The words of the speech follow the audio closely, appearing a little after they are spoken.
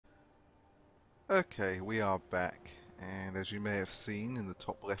Okay, we are back, and as you may have seen in the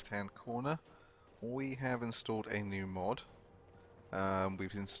top left-hand corner, we have installed a new mod.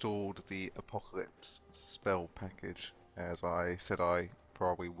 We've installed the Apocalypse spell package, as I said I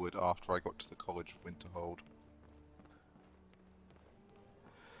probably would after I got to the College of Winterhold.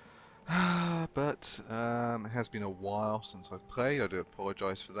 But it has been a while since I've played. I do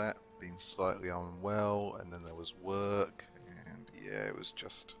apologise for that. Been slightly unwell, and then there was work, and yeah, it was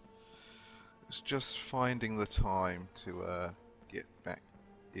just finding the time to get back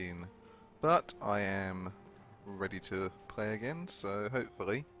in. But I am ready to play again, so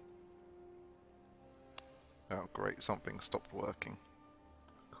hopefully... Oh great, something stopped working.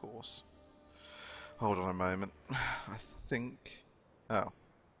 Of course. Hold on a moment. I think... Oh,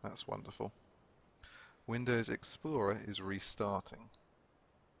 that's wonderful. Windows Explorer is restarting.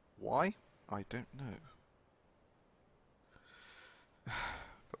 Why? I don't know.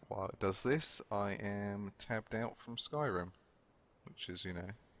 But while it does this, I am tabbed out from Skyrim, which is, you know,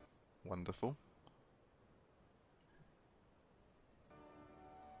 wonderful.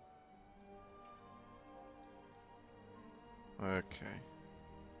 Okay.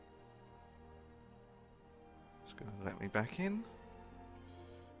 It's going to let me back in.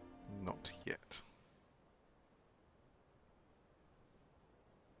 Not yet.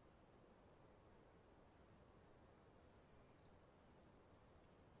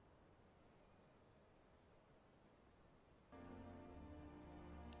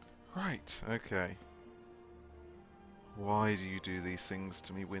 Right, okay. Why do you do these things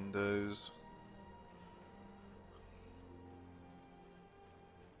to me, Windows?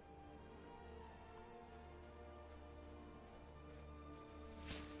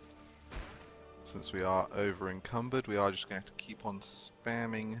 Since we are over encumbered, we are just going to have to keep on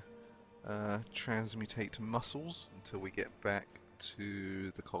spamming transmutate muscles until we get back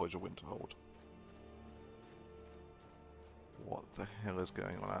to the College of Winterhold. What the hell is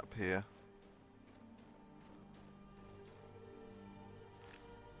going on up here?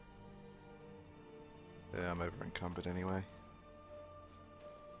 Yeah, I'm over encumbered anyway.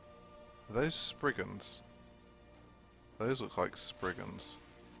 Are those Spriggans? Those look like Spriggans.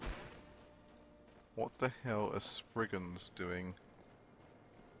 What the hell are Spriggans doing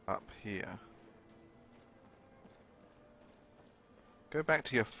up here? Go back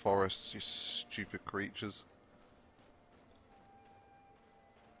to your forests, you stupid creatures.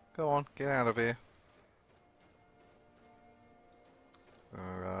 Go on, get out of here.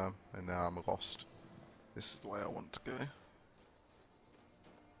 And now I'm lost. This is the way I want to go.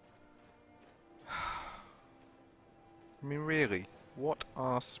 I mean, really, what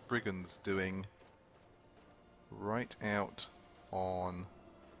are Spriggans doing right out on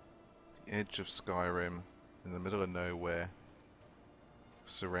the edge of Skyrim, in the middle of nowhere,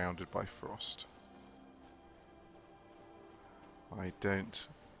 surrounded by frost? I don't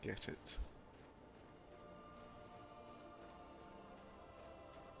get it.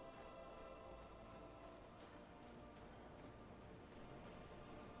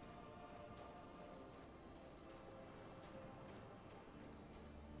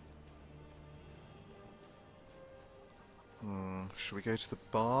 Should we go to the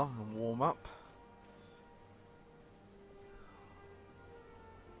bar and warm up?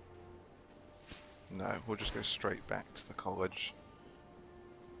 No, we'll just go straight back to the college.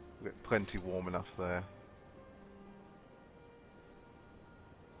 We'll get plenty warm enough there.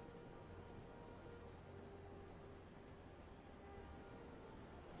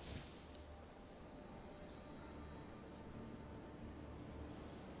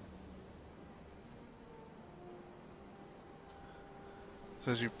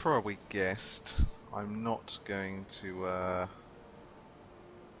 So as you probably guessed, I'm not going to oh,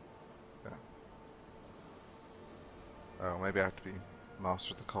 maybe I have to be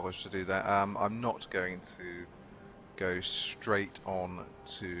Master of the College to do that. I'm not going to go straight on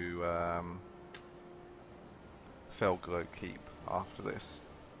to Felglow Keep after this.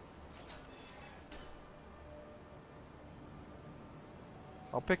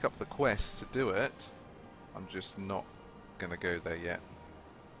 I'll pick up the quest to do it. I'm just not going to go there yet.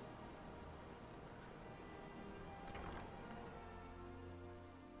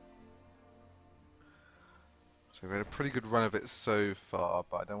 So we've had a pretty good run of it so far,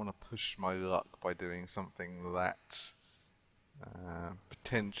 but I don't want to push my luck by doing something that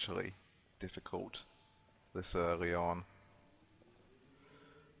potentially difficult this early on.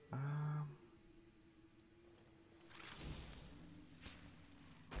 I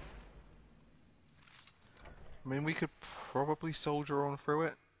mean, we could probably soldier on through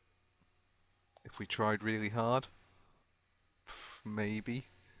it if we tried really hard. Maybe.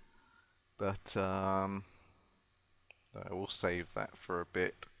 But no, we'll save that for a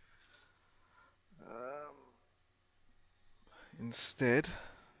bit. Um, Instead,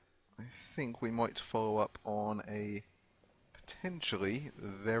 I think we might follow up on a potentially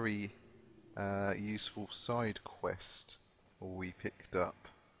very useful side quest we picked up.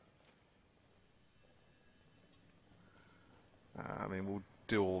 I mean, we'll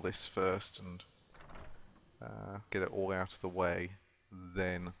do all this first and get it all out of the way.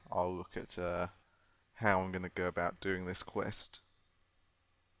 Then I'll look at how I'm going to go about doing this quest.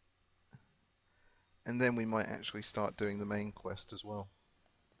 And then we might actually start doing the main quest as well.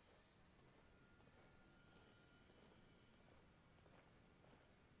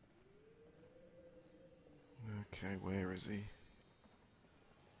 Okay, where is he?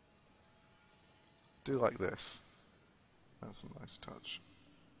 Do like this. That's a nice touch.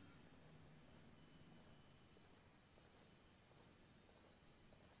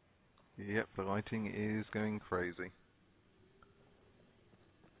 Yep, the lighting is going crazy.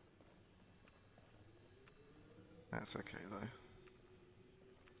 That's okay though.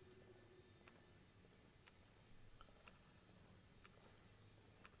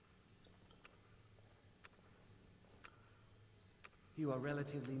 You are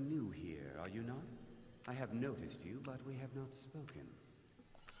relatively new here, are you not? I have noticed you, but we have not spoken.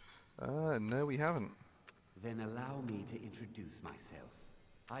 No we haven't. Then allow me to introduce myself.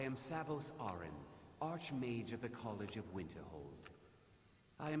 I am Savos Arin, Archmage of the College of Winterhold.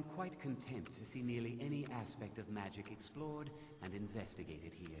 I am quite content to see nearly any aspect of magic explored and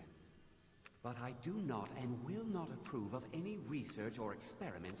investigated here. But I do not and will not approve of any research or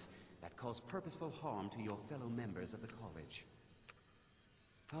experiments that cause purposeful harm to your fellow members of the college.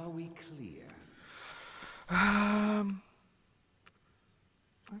 Are we clear?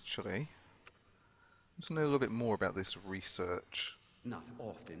 Actually, let's know a little bit more about this research. Not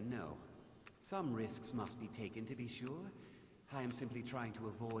often, no. Some risks must be taken to be sure. I am simply trying to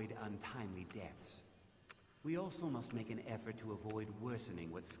avoid untimely deaths. We also must make an effort to avoid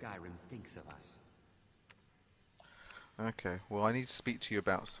worsening what Skyrim thinks of us. Okay, well I need to speak to you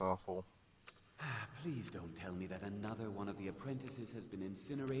about Sarthal. Please don't tell me that another one of the apprentices has been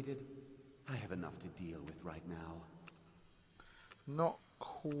incinerated. I have enough to deal with right now. Not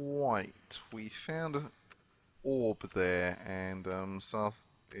quite. We found an orb there and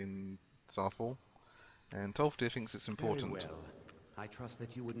in Sarthal, and Tolfdir thinks it's important. Very well. I trust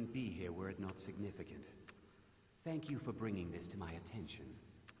that you wouldn't be here were it not significant. Thank you for bringing this to my attention.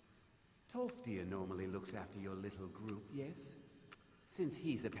 Tolfdir normally looks after your little group, yes? Since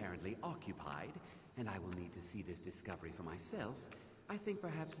he's apparently occupied, and I will need to see this discovery for myself, I think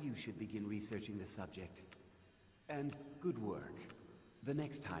perhaps you should begin researching the subject. And good work. The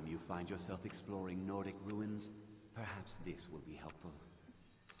next time you find yourself exploring Nordic ruins, perhaps this will be helpful.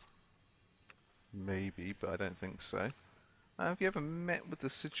 Maybe, but I don't think so. Have you ever met with the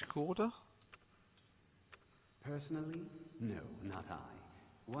Sijic Order? Personally? No, not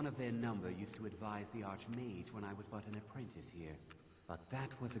I. One of their number used to advise the Archmage when I was but an apprentice here. But that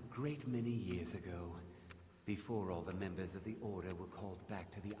was a great many years ago, before all the members of the Order were called back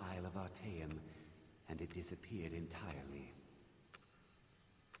to the Isle of Artaeum, and it disappeared entirely.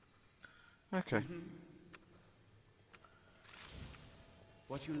 Okay.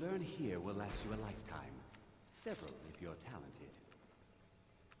 What you learn here will last you a lifetime. Several, if you're talented.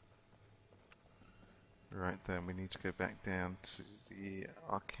 Right then, we need to go back down to the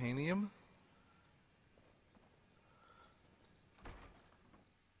Arcanium.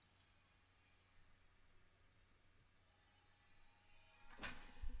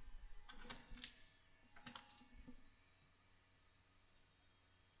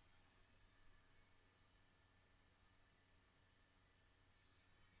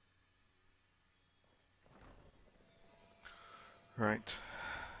 Right.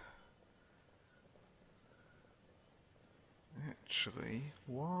 Actually,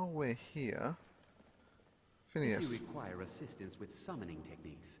 while we're here, Phineas. If you require assistance with summoning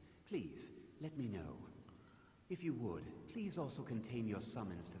techniques, please let me know. If you would, please also contain your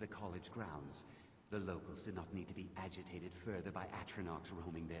summons to the college grounds. The locals do not need to be agitated further by Atronachs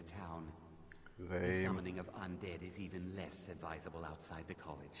roaming their town. The summoning of undead is even less advisable outside the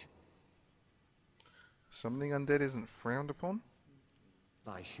college. Summoning undead isn't frowned upon?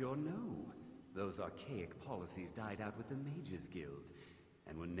 I sure know. Those archaic policies died out with the Mages Guild,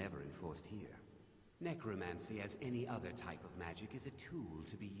 and were never enforced here. Necromancy, as any other type of magic, is a tool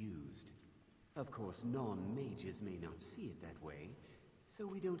to be used. Of course, non-mages may not see it that way, so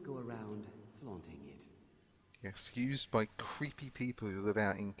we don't go around flaunting it. Yes, used by creepy people who live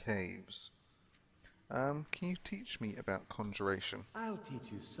out in caves. Can you teach me about conjuration? I'll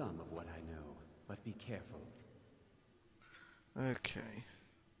teach you some of what I know, but be careful. Okay.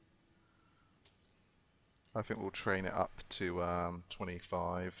 I think we'll train it up to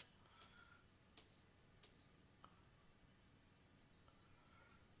 25.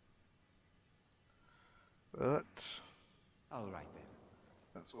 But All right then.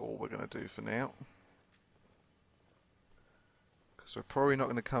 that's all we're going to do for now. Because we're probably not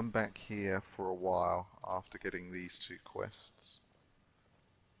going to come back here for a while after getting these 2 quests.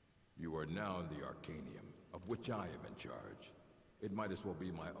 You are now in the Arcanium, of which I am in charge. It might as well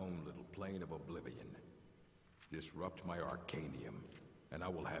be my own little plane of oblivion. Disrupt my Arcanium, and I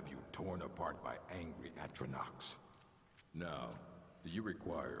will have you torn apart by angry Atronachs. Now, do you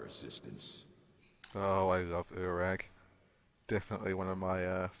require assistance? Oh, I love Urag. Definitely one of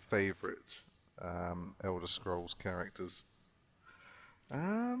my favorite Elder Scrolls characters.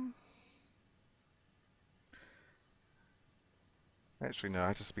 Actually, no, I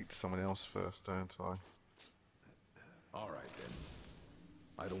have to speak to someone else first, don't I? All right, then.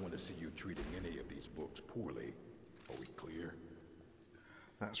 I don't want to see you treating any of these books poorly. Are we clear?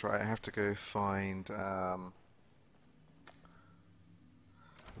 That's right, I have to go find,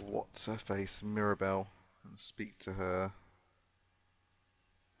 what's her face, Mirabelle, and speak to her.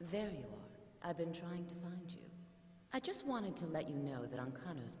 There you are. I've been trying to find you. I just wanted to let you know that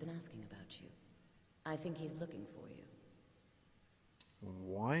Ancano's been asking about you. I think he's looking for you.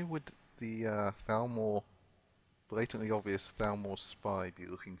 Why would the Thalmor, blatantly obvious Thalmor spy be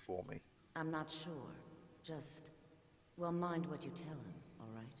looking for me? I'm not sure. Just, well, mind what you tell him, all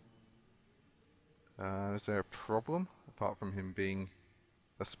right? Is there a problem, apart from him being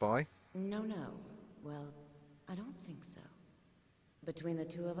a spy? No. Well, I don't think so. Between the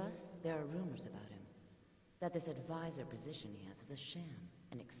 2 of us, there are rumors about him. That this advisor position he has is a sham,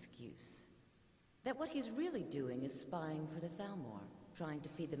 an excuse. That what he's really doing is spying for the Thalmor, trying to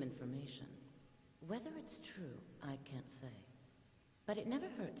feed them information. Whether it's true, I can't say. But it never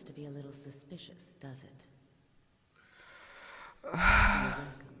hurts to be a little suspicious, does it? You're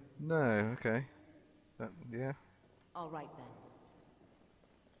welcome. No, okay. Yeah. All right then.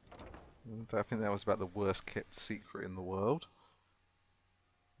 I think that was about the worst kept secret in the world.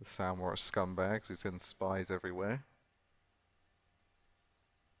 The Thalmor are scumbags who send spies everywhere.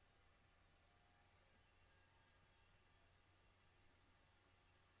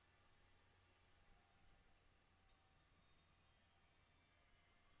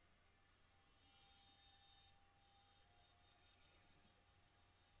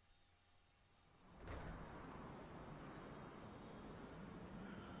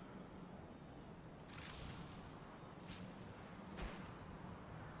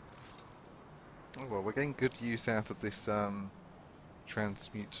 Oh well, we're getting good use out of this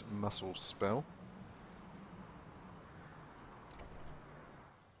transmute muscle spell.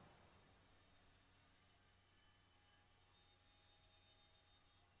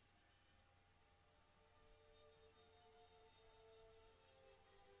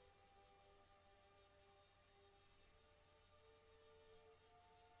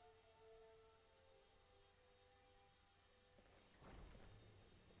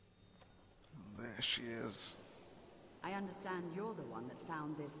 There she is. I understand you're the one that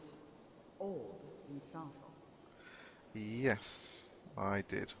found this orb in Sarthal. Yes, I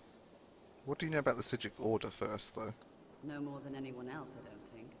did. What do you know about the Sigic Order first, though? No more than anyone else, I don't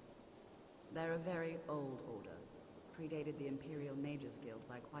think. They're a very old order. Predated the Imperial Mages Guild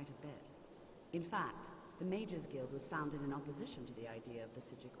by quite a bit. In fact, the Mages Guild was founded in opposition to the idea of the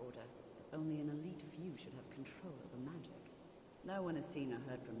Sigic Order, that only an elite few should have control over magic. No one has seen or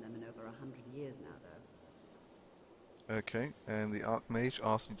heard from them in over 100 years now, though. Okay, and the Archmage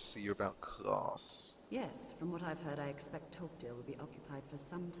asked me to see you about class. Yes, from what I've heard, I expect Tolfdir will be occupied for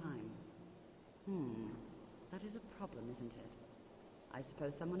some time. That is a problem, isn't it? I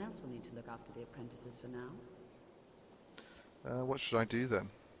suppose someone else will need to look after the apprentices for now. What should I do then?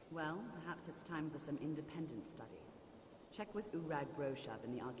 Well, perhaps it's time for some independent study. Check with Urag Broshab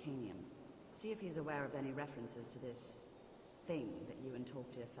in the Arcanium. See if he's aware of any references to this thing that you and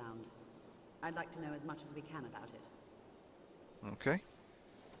Tolfdir found. I'd like to know as much as we can about it. Okay.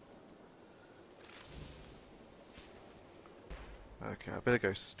 Okay, I better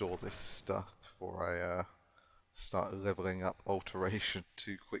go store this stuff before I start leveling up alteration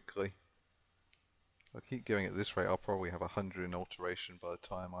too quickly. If I keep going at this rate, I'll probably have 100 in alteration by the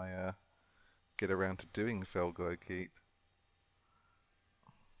time I get around to doing Felglow Keep.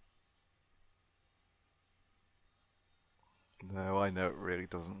 No, I know it really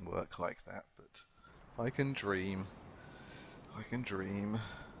doesn't work like that, but I can dream. I can dream.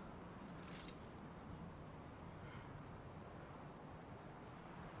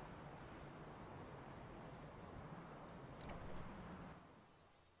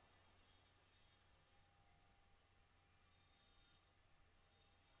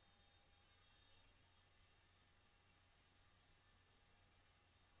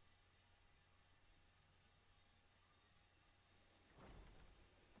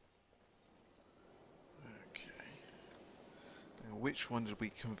 which one did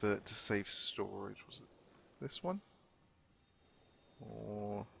we convert to safe storage? Was it this one?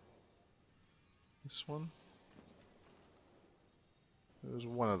 Or this one? There was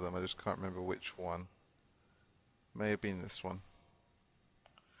one of them, I just can't remember which one. May have been this one.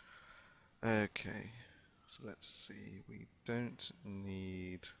 Okay, so let's see. We don't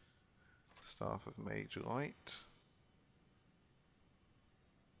need Staff of Mage Light.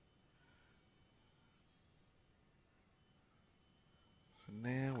 For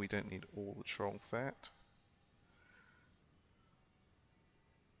now, we don't need all the troll fat.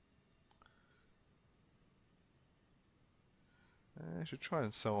 I should try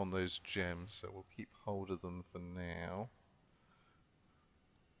and sell on those gems, so we'll keep hold of them for now.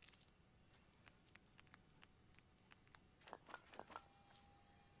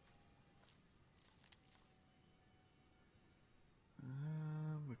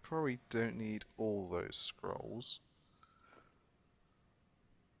 We probably don't need all those scrolls.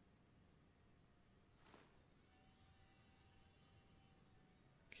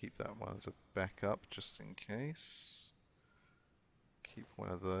 Keep that one as a backup just in case. Keep one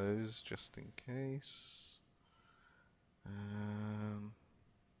of those just in case.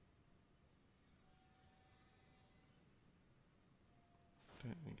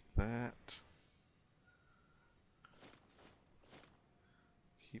 Don't need that.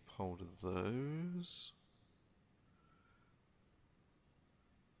 Keep hold of those.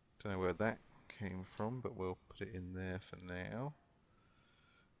 Don't know where that came from, but we'll put it in there for now.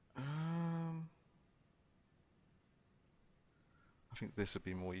 I think this would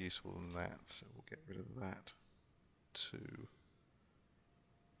be more useful than that, so we'll get rid of that too.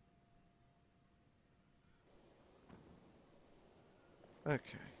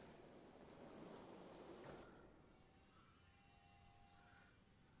 Okay.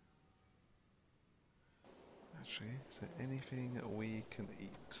 Actually, is there anything we can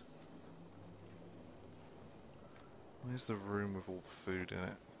eat? Where's the room with all the food in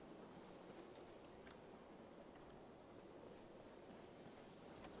it?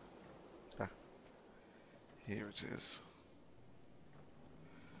 Ah, here it is.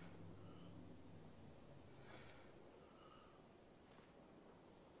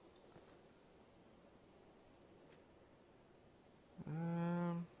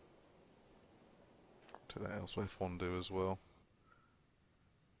 To that elsewhere fondue as well.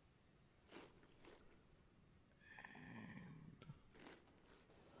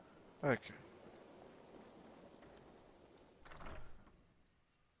 And okay.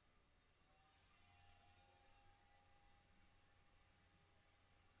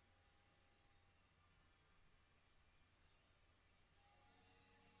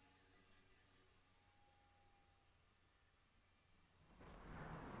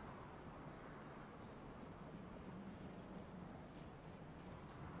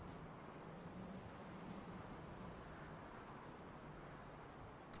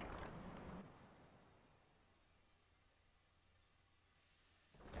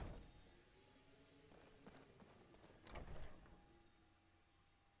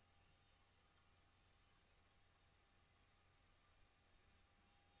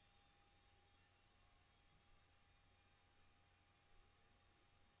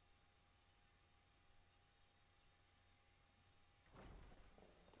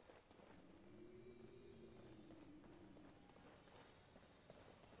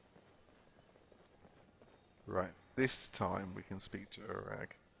 Right, this time we can speak to Urag.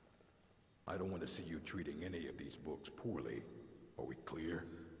 I don't want to see you treating any of these books poorly. Are we clear?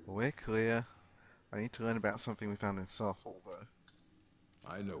 We're clear. I need to learn about something we found in Sarfall, though.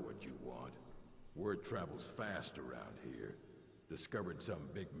 I know what you want. Word travels fast around here. Discovered some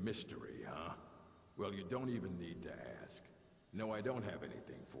big mystery, huh? Well, you don't even need to ask. No, I don't have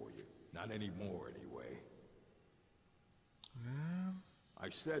anything for you. Not anymore, anyway. I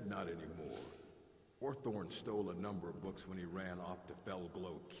said not anymore. Orthorn stole a number of books when he ran off to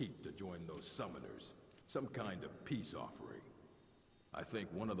Felglow Keep to join those summoners. Some kind of peace offering. I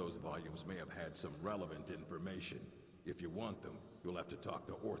think one of those volumes may have had some relevant information. If you want them, you'll have to talk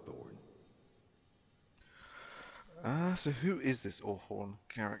to Orthorn. So who is this Orthorn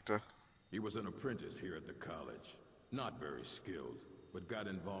character? He was an apprentice here at the college. Not very skilled, but got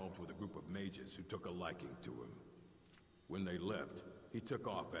involved with a group of mages who took a liking to him. When they left, he took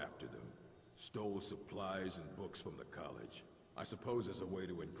off after them. Stole supplies and books from the college. I suppose as a way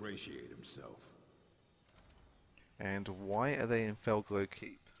to ingratiate himself. And why are they in Felglow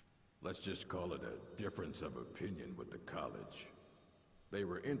Keep? Let's just call it a difference of opinion with the college. They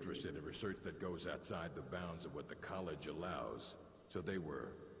were interested in research that goes outside the bounds of what the college allows, so they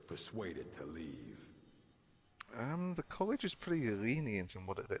were persuaded to leave. The college is pretty lenient in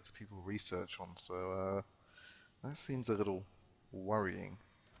what it lets people research on, so that seems a little worrying.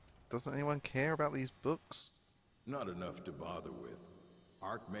 Doesn't anyone care about these books? Not enough to bother with.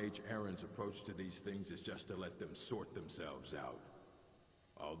 Archmage Aaron's approach to these things is just to let them sort themselves out.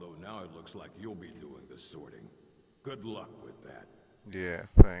 Although now it looks like you'll be doing the sorting. Good luck with that. Yeah,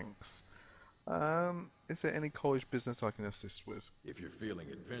 thanks. Is there any college business I can assist with? If you're feeling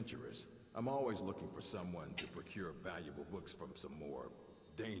adventurous, I'm always looking for someone to procure valuable books from some more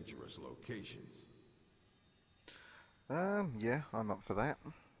dangerous locations. Yeah, I'm up for that.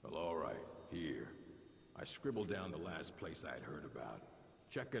 Well, all right, here. I scribbled down the last place I'd heard about.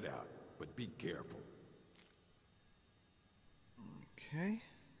 Check it out, but be careful. Okay.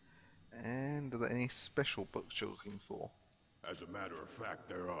 And are there any special books you're looking for? As a matter of fact,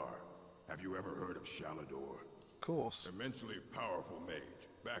 there are. Have you ever heard of Shalador? Of course. Immensely powerful mage,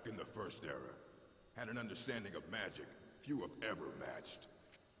 back in the First Era. Had an understanding of magic few have ever matched.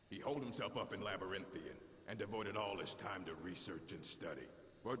 He holed himself up in Labyrinthian, and devoted all his time to research and study,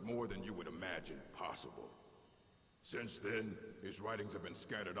 but more than you would imagine possible. Since then, his writings have been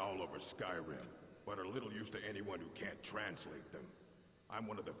scattered all over Skyrim, but are little use to anyone who can't translate them. I'm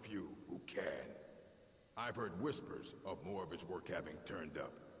one of the few who can. I've heard whispers of more of his work having turned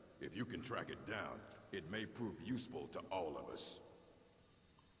up. If you can track it down, it may prove useful to all of us.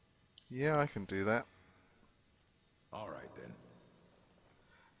 Yeah, I can do that. All right, then.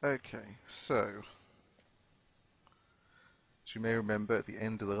 Okay, so as you may remember, at the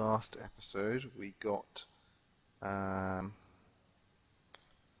end of the last episode, we got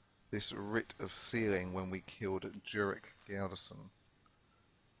this writ of sealing when we killed Jurek Galderson.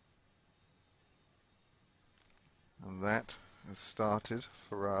 And that has started,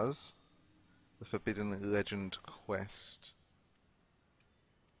 for us, the Forbidden Legend quest.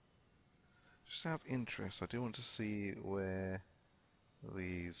 Just out of interest, I do want to see where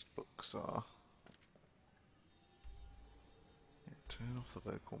these books are. Yeah, turn off the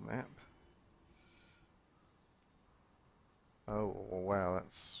local map. Oh wow,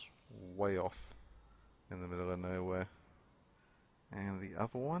 that's way off in the middle of nowhere. And the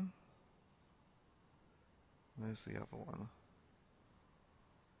other one? Where's the other one?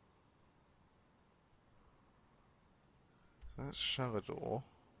 So that's Shalador.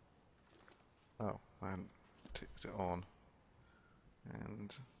 Oh, I hadn't ticked it on.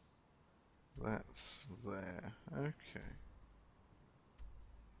 And that's there. Okay.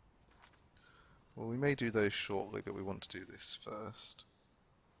 Well, we may do those shortly, but we want to do this first.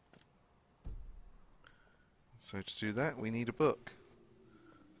 So to do that, we need a book.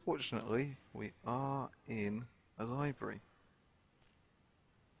 Fortunately, we are in a library.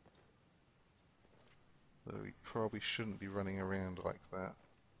 Though we probably shouldn't be running around like that.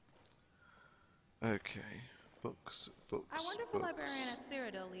 Okay, books, books, I wonder if books. a librarian at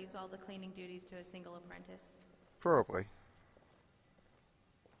Cyrodiil leaves all the cleaning duties to a single apprentice. Probably.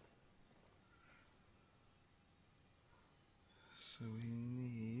 So we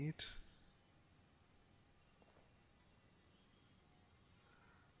need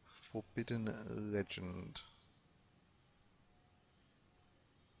Forbidden Legend.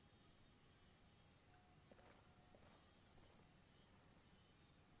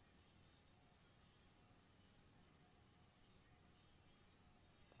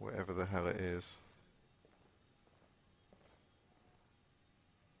 Whatever the hell it is.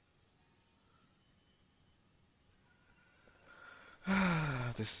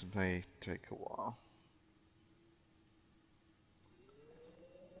 This may take a while.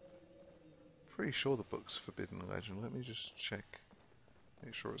 Pretty sure the book's Forbidden Legend. Let me just check.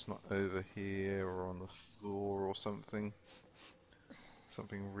 Make sure it's not over here or on the floor or something.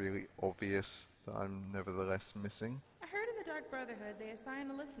 Something really obvious that I'm nevertheless missing. I heard in the Dark Brotherhood they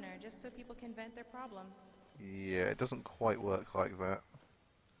assign a listener just so people can vent their problems. Yeah, it doesn't quite work like that.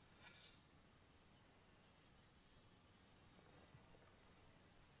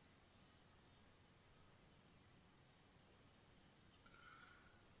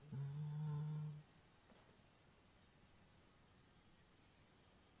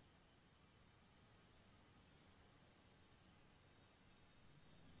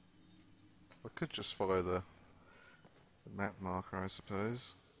 I could just follow the map marker, I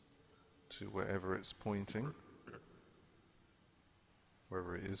suppose, to wherever it's pointing.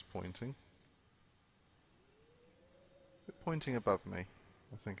 Wherever it is pointing. Is it pointing above me?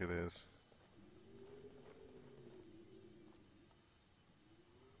 I think it is.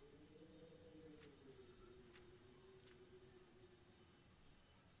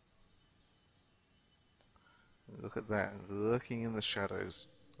 Look at that, lurking in the shadows,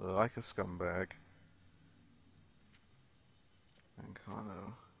 like a scumbag.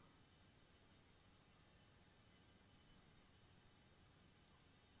 Incarno.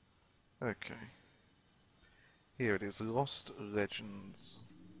 Okay. Here it is, Lost Legends.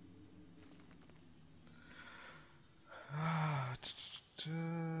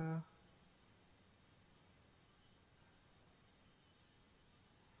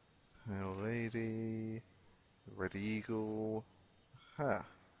 Pale Lady, Red Eagle. Ha!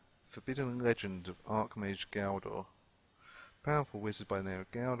 Forbidden Legend of Archmage Galdor. Powerful wizard by the name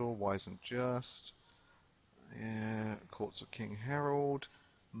of Galdor, wise and just. Yeah, Courts of King Harold.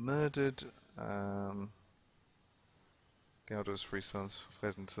 Murdered. Galdor's three sons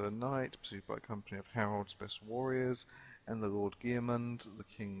fled into the night, pursued by a company of Harold's best warriors, and the Lord Gearmund, the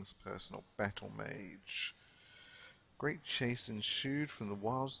king's personal battle mage. Great chase ensued from the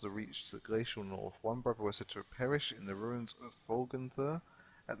wilds to the reach to the glacial north. One brother was said to have perished in the ruins of Folgenther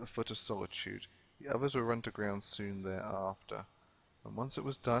at the foot of Solitude. The others were run to ground soon thereafter. And once it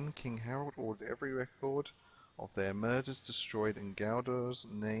was done, King Harold ordered every record of their murders destroyed, and Galdor's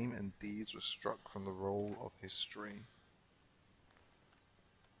name and deeds were struck from the roll of history.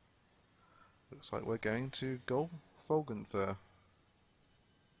 Looks like we're going to Folgenther.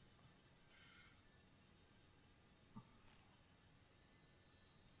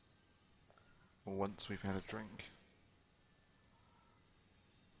 Once we've had a drink.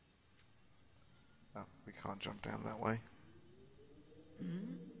 Oh, we can't jump down that way.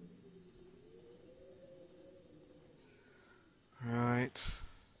 Right.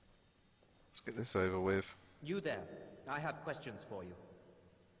 Let's get this over with. You there. I have questions for you.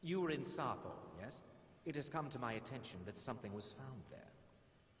 You were in Sarthor, yes? It has come to my attention that something was found there.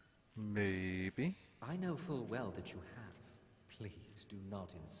 Maybe. I know full well that you have. Please do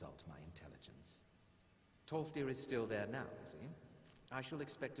not insult my intelligence. Tolfdir is still there now, is he? I shall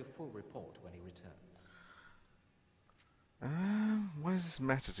expect a full report when he returns. Why does this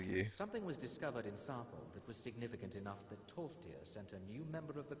matter to you? Something was discovered in Sarthor that was significant enough that Tolfdir sent a new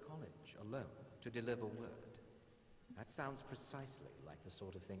member of the college alone to deliver word. That sounds precisely like the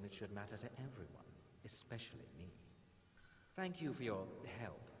sort of thing that should matter to everyone, especially me. Thank you for your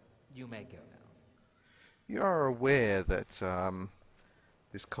help. You may go now. You are aware that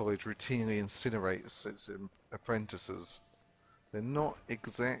this college routinely incinerates its apprentices. They're not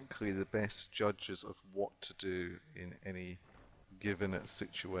exactly the best judges of what to do in any given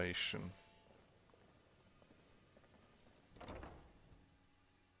situation.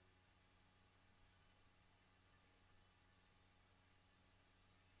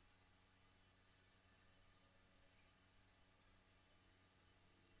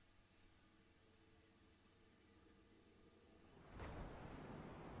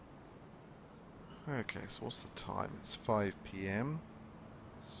 Okay, so what's the time? It's 5 PM.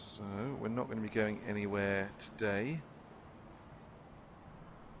 So we're not going to be going anywhere today.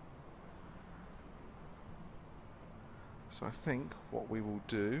 So I think what we will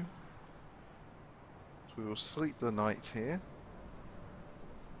do is we will sleep the night here.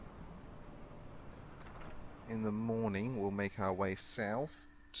 In the morning we'll make our way south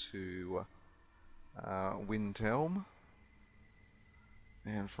to Windhelm.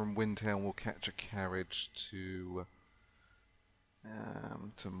 And from Windhelm we'll catch a carriage to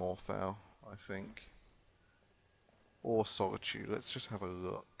Morthal, I think. Or Solitude. Let's just have a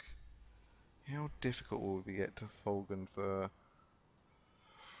look. How difficult will we get to Folgenther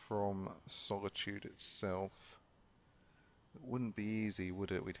from Solitude itself? It wouldn't be easy,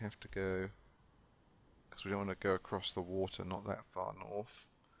 would it? We'd have to go... because we don't want to go across the water, not that far north.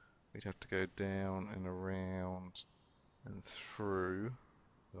 We'd have to go down and around and through,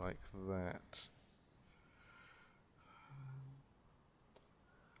 like that.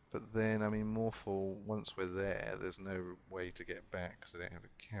 But then, I mean, Morthal, once we're there, there's no way to get back because they don't have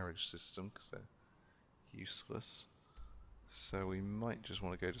a carriage system because they're useless. So we might just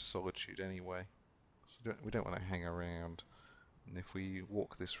want to go to Solitude anyway. So we don't want to hang around. And if we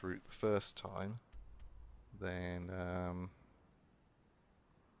walk this route the first time, then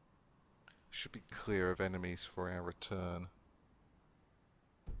should be clear of enemies for our return.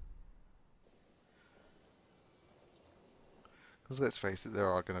 Because let's face it, there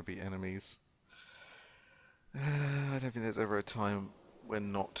are going to be enemies. I don't think there's ever a time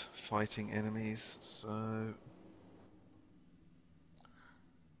when not fighting enemies, so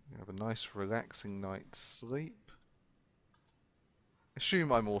we have a nice relaxing night's sleep.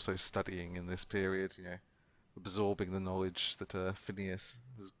 Assume I'm also studying in this period, you know, absorbing the knowledge that Phineas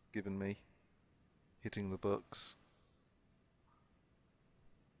has given me, hitting the books.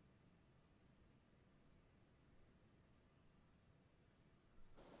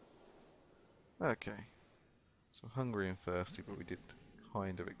 Okay, So hungry and thirsty, but we did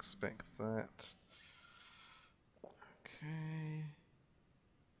kind of expect that. Okay.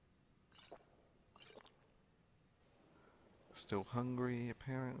 Still hungry,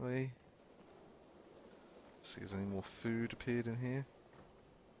 apparently. See, has any more food appeared in here?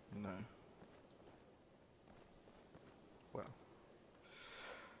 No. Well.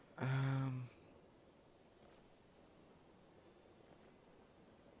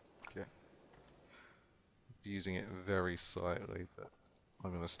 Yeah. Using it very slightly, but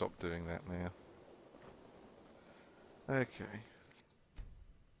I'm going to stop doing that now. Okay.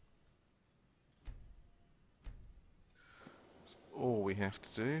 So all we have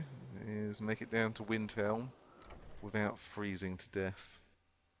to do is make it down to Windhelm without freezing to death.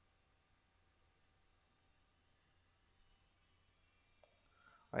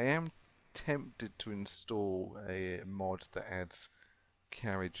 I am tempted to install a mod that adds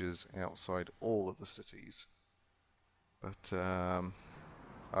carriages outside all of the cities, but I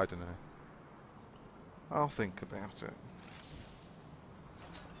don't know. I'll think about it.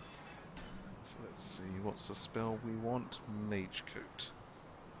 So let's see, what's the spell we want? Mage Coat.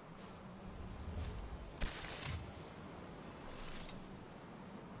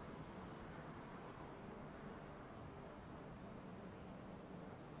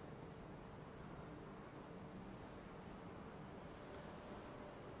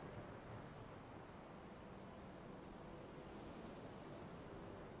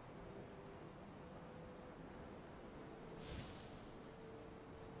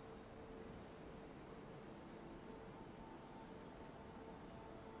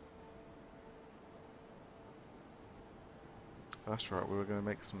 That's right, we were going to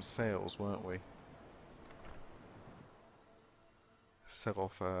make some sales, weren't we? Sell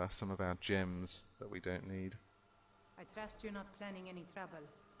off some of our gems that we don't need. I trust you're not planning any trouble.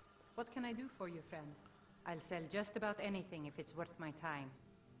 What can I do for you, friend? I'll sell just about anything if it's worth my time.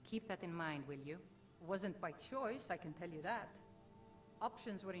 Keep that in mind, will you? Wasn't by choice, I can tell you that.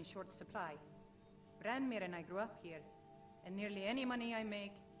 Options were in short supply. Branmir and I grew up here, and nearly any money I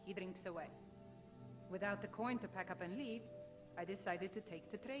make, he drinks away. Without the coin to pack up and leave, I decided to take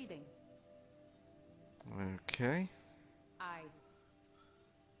to trading. Okay.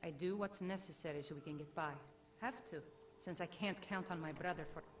 I do what's necessary so we can get by. Have to, since I can't count on my brother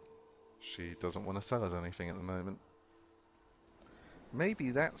for... She doesn't want to sell us anything at the moment.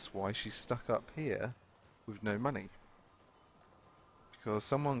 Maybe that's why she's stuck up here with no money. Because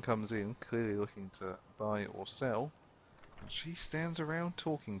someone comes in clearly looking to buy or sell, and she stands around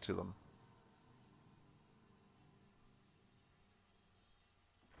talking to them.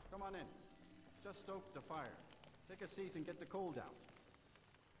 Come on in. Just stoke the fire. Take a seat and get the cold out.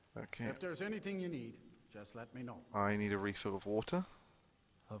 Okay. If there's anything you need, just let me know. I need a refill of water.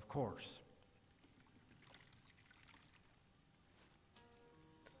 Of course.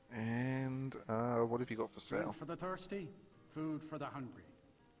 And what have you got for sale? Drink for the thirsty, food for the hungry.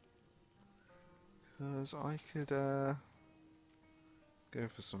 Because I could go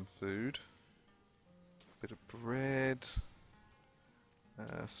for some food. Bit of bread.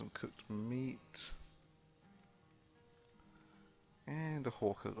 Some cooked meat. And a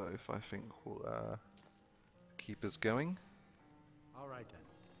hawker loaf, I think, will keep us going. All right then.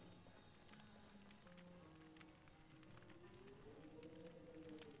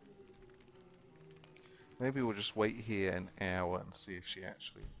 Maybe we'll just wait here an hour and see if she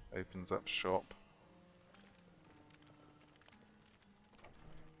actually opens up shop.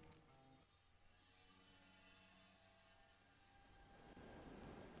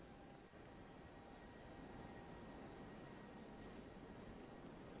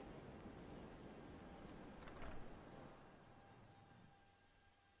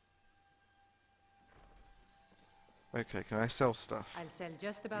 Okay, can I sell stuff? I'll sell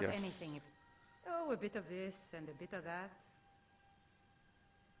just about Yes. anything if... Oh, a bit of this and a bit of that.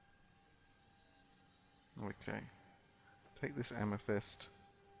 Okay. Take this amethyst.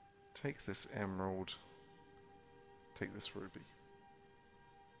 Take this emerald. Take this ruby.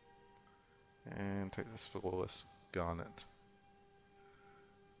 And take this flawless garnet.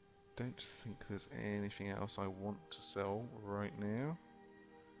 Don't think there's anything else I want to sell right now.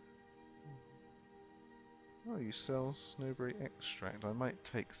 Oh, you sell snowberry extract. I might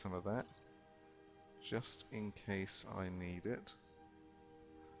take some of that, just in case I need it.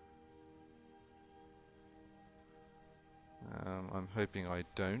 I'm hoping I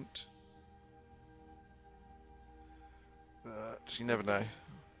don't, but you never know.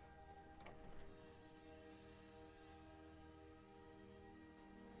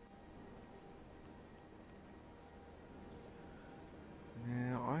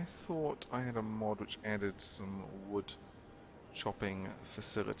 Now, I thought I had a mod which added some wood chopping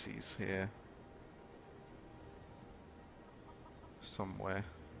facilities here. Somewhere.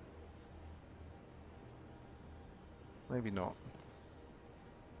 Maybe not.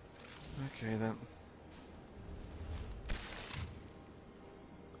 Okay then.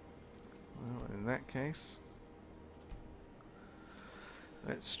 Well, in that case,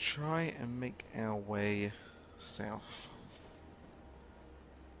 let's try and make our way south.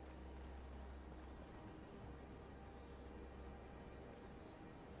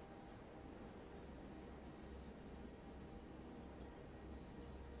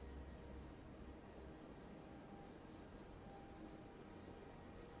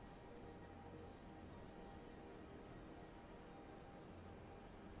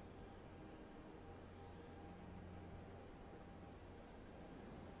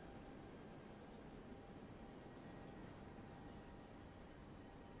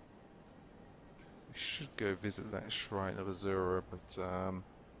 We should go visit that shrine of Azura, but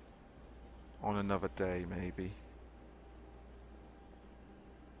on another day maybe.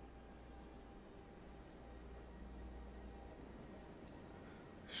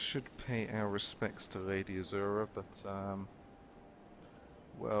 Should pay our respects to Lady Azura, but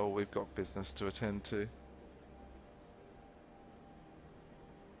well, we've got business to attend to.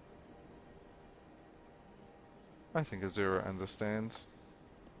 I think Azura understands.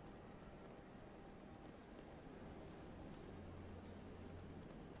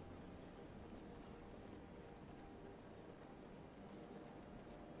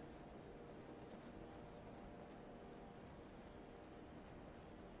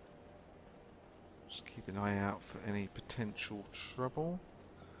 Just keep an eye out for any potential trouble.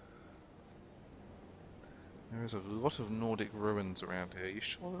 There is a lot of Nordic ruins around here. You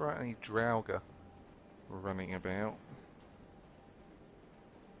sure there aren't any Draugr running about?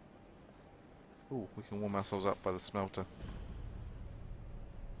 Ooh, we can warm ourselves up by the smelter.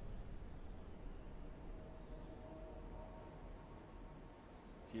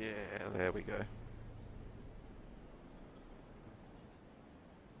 Yeah, there we go.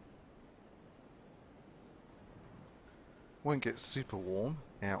 Won't get super warm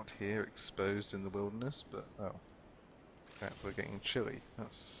out here exposed in the wilderness, but oh, in fact we're getting chilly.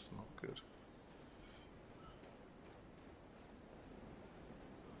 That's not good.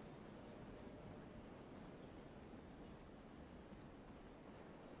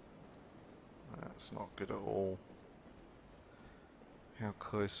 That's not good at all. How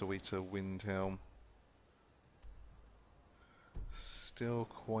close are we to Windhelm? Still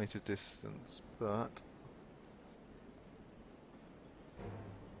quite a distance, but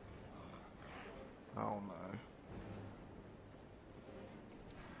oh no.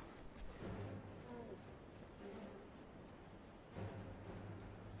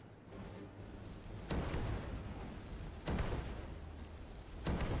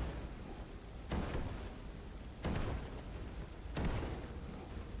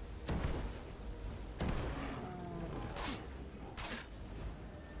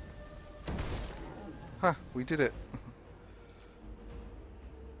 Ha! We did it!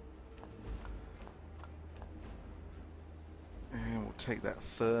 And we'll take that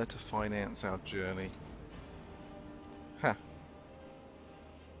fur to finance our journey. Ha!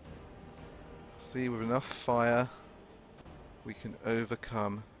 See, with enough fire, we can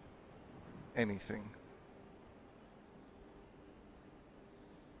overcome anything.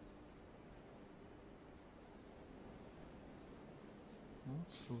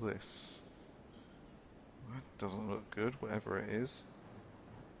 What's this? That doesn't look good, whatever it is.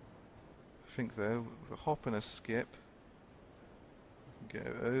 I think though, with a hop and a skip, we can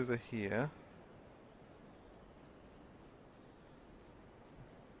go over here.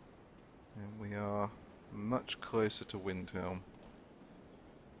 And we are much closer to Windhelm.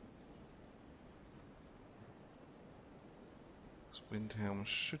 Windhelm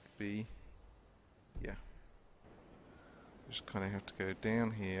should be, yeah. Just kind of have to go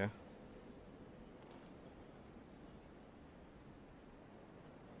down here.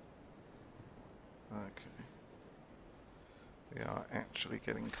 Okay. We are actually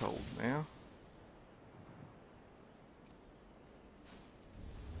getting cold now.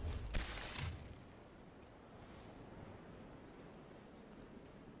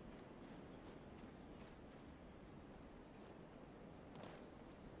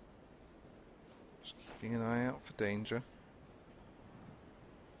 Just keeping an eye out for danger.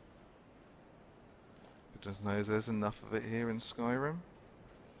 Goodness knows there's enough of it here in Skyrim.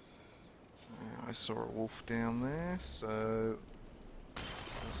 I saw a wolf down there, so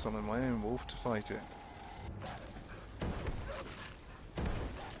I'll summon my own wolf to fight it.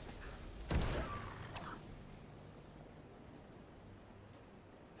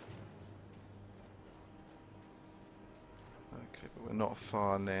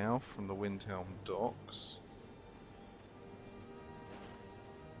 far now from the Windhelm docks.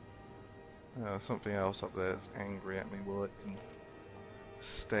 Something else up there that's angry at me. Well, it can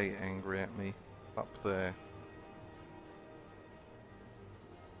stay angry at me up there.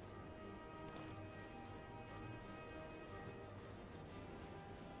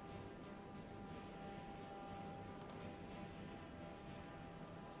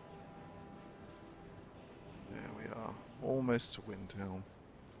 There we are, almost to Windhelm.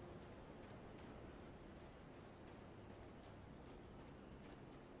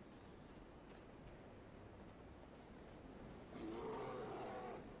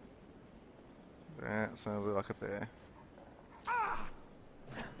 That sounded like a bear.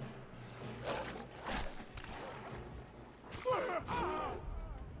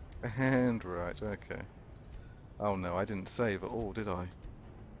 And right, okay. Oh no, I didn't save at all, did I?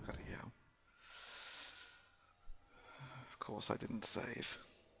 Bloody hell. Of course I didn't save.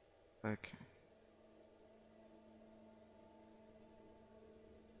 Okay.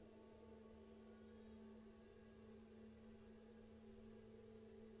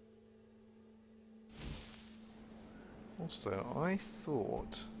 Also, I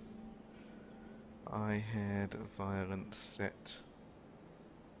thought I had violence set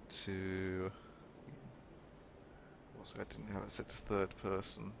to... Also, I didn't have it set to third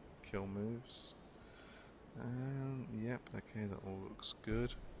person kill moves. Yep, okay, that all looks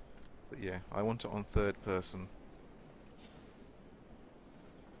good. But yeah, I want it on third person.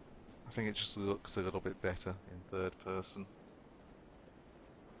 I think it just looks a little bit better in third person.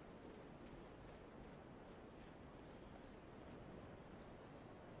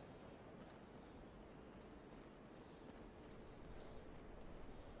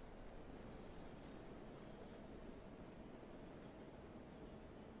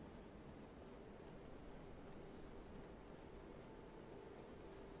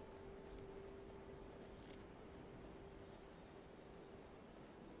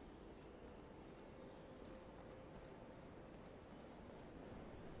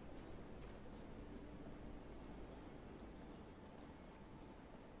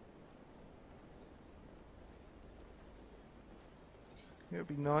 It would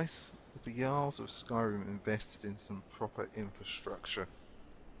be nice if the Jarls of Skyrim invested in some proper infrastructure.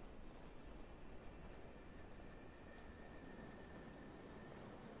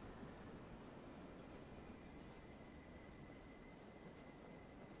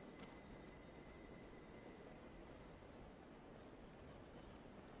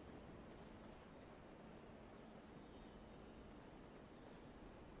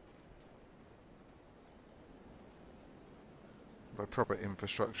 By proper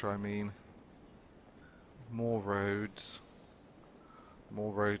infrastructure I mean more roads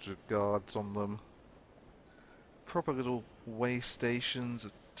with guards on them, proper little way stations,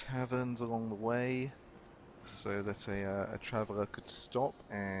 taverns along the way, so that a traveller could stop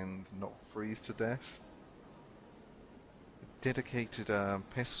and not freeze to death. Dedicated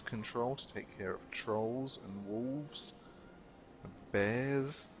pest control to take care of trolls and wolves and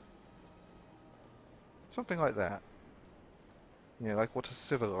bears. Something like that. Yeah, like what a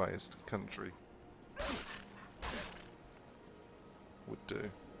civilized country would do.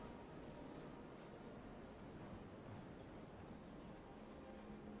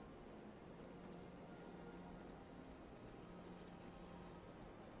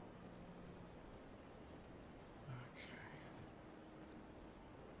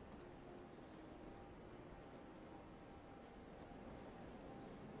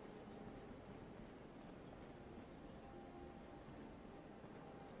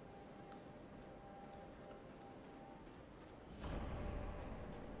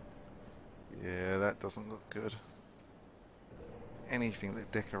 Yeah, that doesn't look good. Anything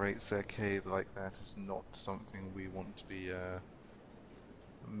that decorates their cave like that is not something we want to be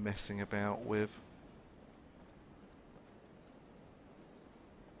messing about with.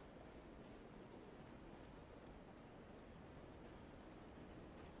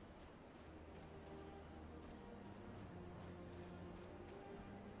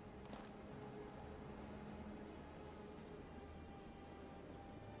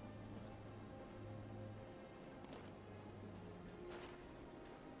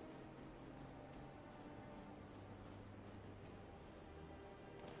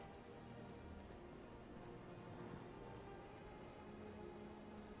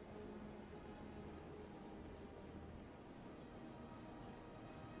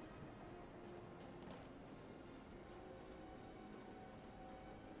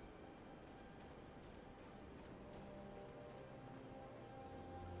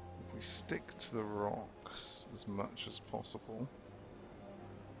 We stick to the rocks as much as possible.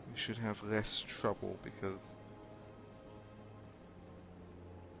 should have less trouble because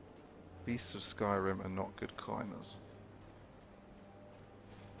beasts of Skyrim are not good climbers.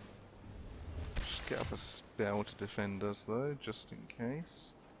 Just get up a spell to defend us though, just in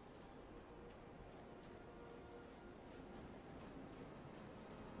case.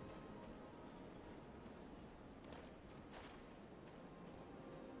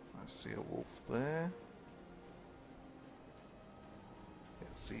 I see a wolf there.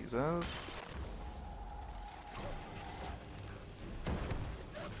 It sees us.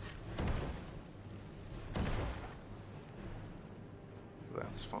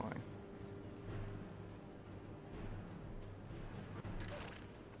 That's fine.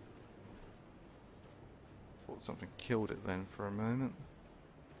 Thought something killed it then for a moment.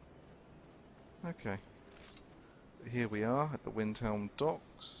 Okay. Here we are at the Windhelm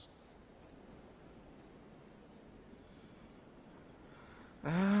docks.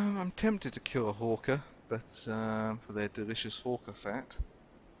 I'm tempted to kill a hawker, but for their delicious hawker fat.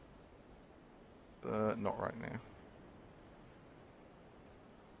 But not right now.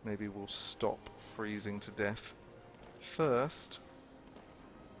 Maybe we'll stop freezing to death first.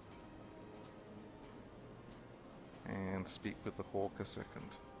 And speak with the hawker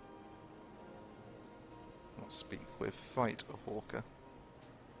second. Not speak with, fight a hawker.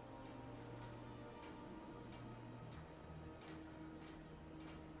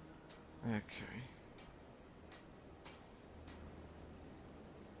 Okay.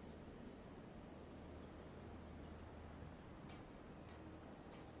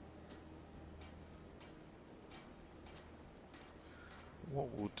 What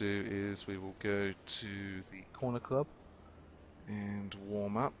we'll do is we will go to the corner club and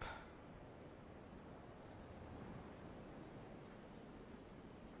warm up.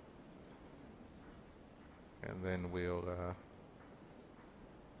 And then we'll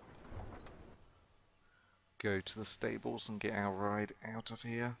go to the stables and get our ride out of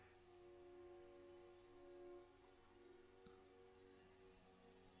here.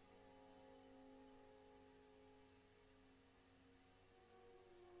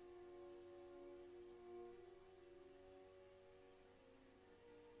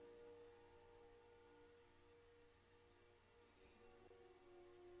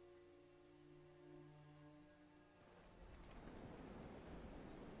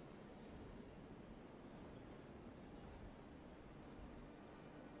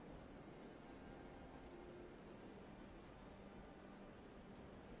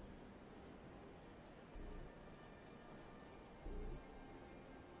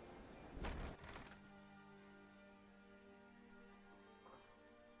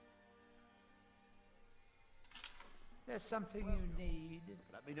 There's something you need.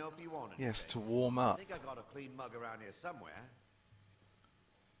 Let me know if you want it. Yes, to warm up. I think I got a clean mug around here somewhere.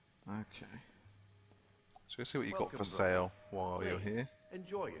 Okay. Shall we see what you got Welcome, for brother. sale while Please, you're here?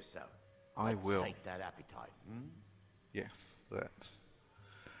 enjoy yourself. I Let's will. sate that appetite. Hmm? Yes, let's.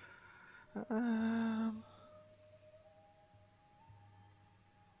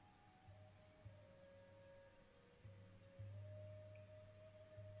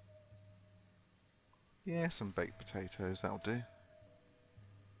 Yeah, some baked potatoes, that'll do.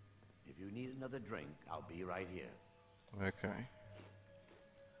 If you need another drink, I'll be right here. Okay.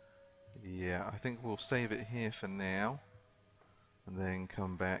 Yeah, I think we'll save it here for now. And then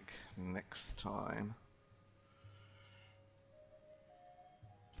come back next time.